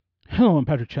Hello, I'm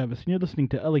Patrick Chavis, and you're listening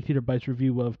to LA Theater Bites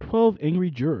review of 12 Angry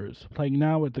Jurors, playing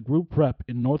now at the Group Rep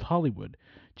in North Hollywood,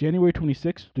 January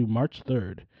 26th through March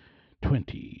 3rd,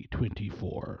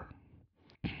 2024.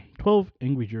 12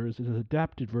 Angry Jurors is an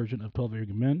adapted version of 12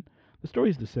 Angry Men. The story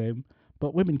is the same,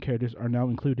 but women characters are now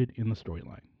included in the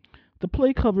storyline. The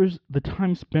play covers the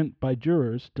time spent by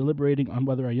jurors deliberating on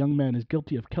whether a young man is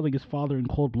guilty of killing his father in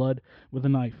cold blood with a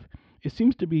knife. It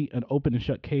seems to be an open and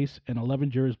shut case, and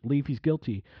 11 jurors believe he's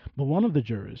guilty, but one of the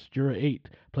jurors, Juror 8,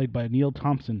 played by Neil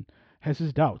Thompson, has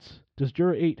his doubts. Does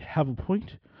Juror 8 have a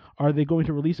point? Are they going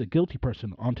to release a guilty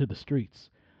person onto the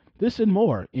streets? This and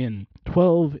more in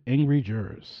 12 Angry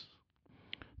Jurors.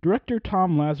 Director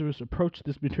Tom Lazarus approached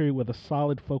this material with a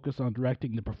solid focus on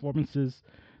directing the performances.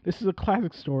 This is a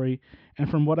classic story, and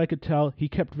from what I could tell, he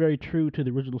kept very true to the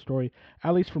original story,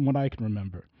 at least from what I can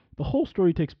remember. The whole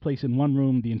story takes place in one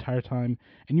room the entire time,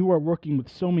 and you are working with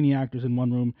so many actors in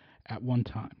one room at one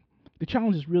time. The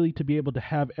challenge is really to be able to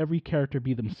have every character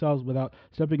be themselves without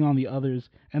stepping on the others,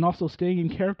 and also staying in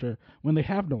character when they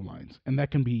have no lines, and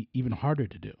that can be even harder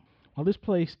to do. While this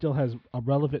play still has a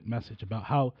relevant message about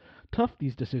how tough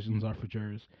these decisions are for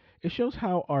jurors, it shows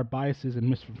how our biases and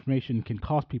misinformation can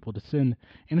cause people to send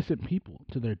innocent people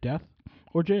to their death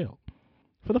or jail.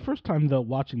 For the first time, though,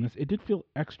 watching this, it did feel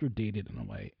extra dated in a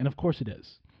way, and of course it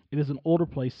is. It is an older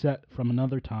play set from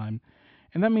another time,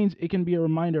 and that means it can be a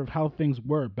reminder of how things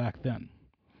were back then.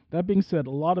 That being said, a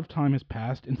lot of time has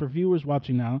passed, and for viewers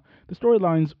watching now, the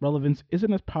storyline's relevance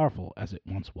isn't as powerful as it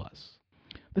once was.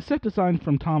 The set design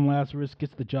from Tom Lazarus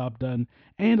gets the job done,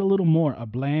 and a little more. A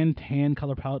bland tan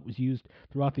color palette was used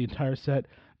throughout the entire set.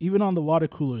 Even on the water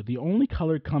cooler, the only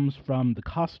color comes from the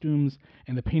costumes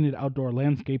and the painted outdoor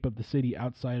landscape of the city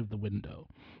outside of the window.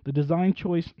 The design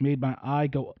choice made my eye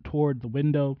go toward the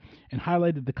window and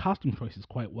highlighted the costume choices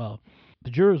quite well.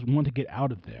 The jurors want to get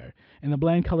out of there, and the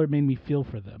bland color made me feel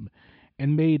for them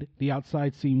and made the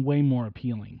outside seem way more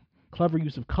appealing. Clever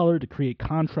use of color to create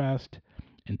contrast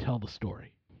and tell the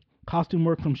story. Costume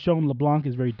work from Sean LeBlanc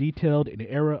is very detailed and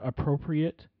era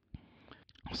appropriate.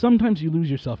 Sometimes you lose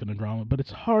yourself in a drama, but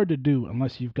it's hard to do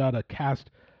unless you've got a cast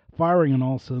firing on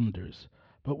all cylinders.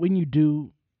 But when you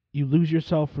do, you lose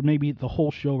yourself for maybe the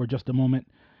whole show or just a moment.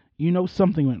 You know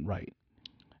something went right.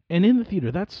 And in the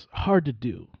theater, that's hard to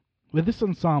do. With this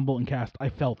ensemble and cast, I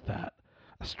felt that.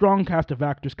 A strong cast of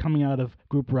actors coming out of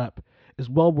Group Rep is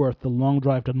well worth the long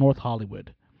drive to North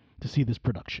Hollywood to see this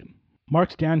production. Mark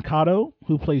Stancato,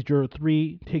 who plays Juror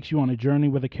 3, takes you on a journey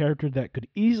with a character that could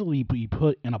easily be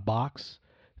put in a box,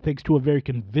 thanks to a very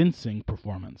convincing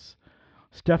performance.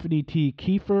 Stephanie T.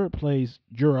 Kiefer plays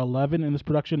Juror 11 in this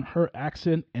production. Her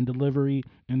accent and delivery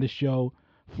in this show,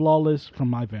 flawless from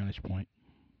my vantage point.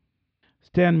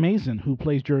 Stan Mason, who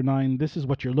plays Juror 9, this is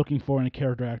what you're looking for in a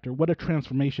character actor. What a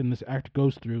transformation this actor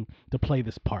goes through to play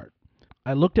this part.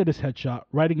 I looked at his headshot,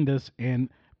 writing this, and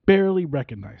barely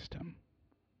recognized him.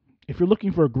 If you're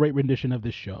looking for a great rendition of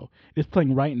this show, it is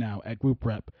playing right now at Group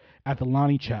Rep at the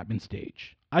Lonny Chapman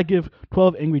stage. I give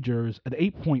 12 Angry Jurors an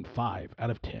 8.5 out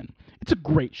of 10. It's a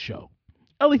great show.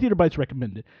 LA Theater Bites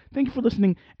recommended. Thank you for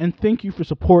listening, and thank you for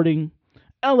supporting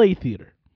LA Theater.